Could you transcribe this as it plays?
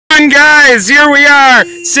Wagwan guys, here we are.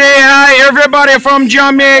 Say hi everybody from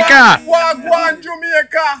Jamaica. Wagwan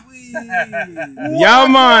Jamaica. Yeah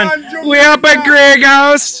man, we up at Greg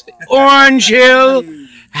House, Orange Hill,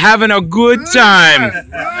 having a good time.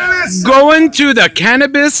 Going to the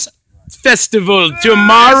Cannabis Festival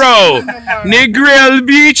tomorrow. Negril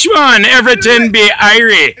Beach man, everything be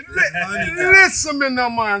airy. Listen me now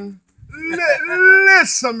man.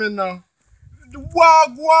 Listen me now.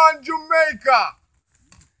 Wagwan Jamaica.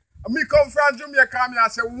 Me come from Jamaica, I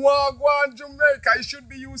say Wagwan Jamaica. It should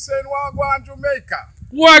be you saying Wagwan Jamaica.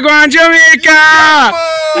 Wagwan Jamaica!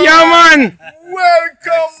 Yeah man!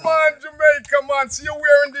 Welcome man, Jamaica man. See you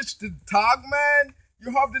wearing this tag man?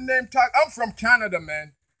 You have the name tag. I'm from Canada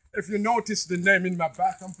man. If you notice the name in my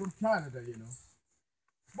back, I'm from Canada, you know.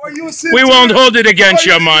 But you seem we won't hold it against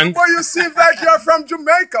you man. But you seem like you're from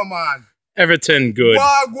Jamaica man. Everything good.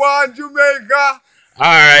 Wagwan Jamaica.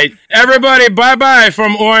 Alright, everybody bye bye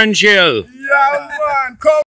from Orange Hill. Yeah man, come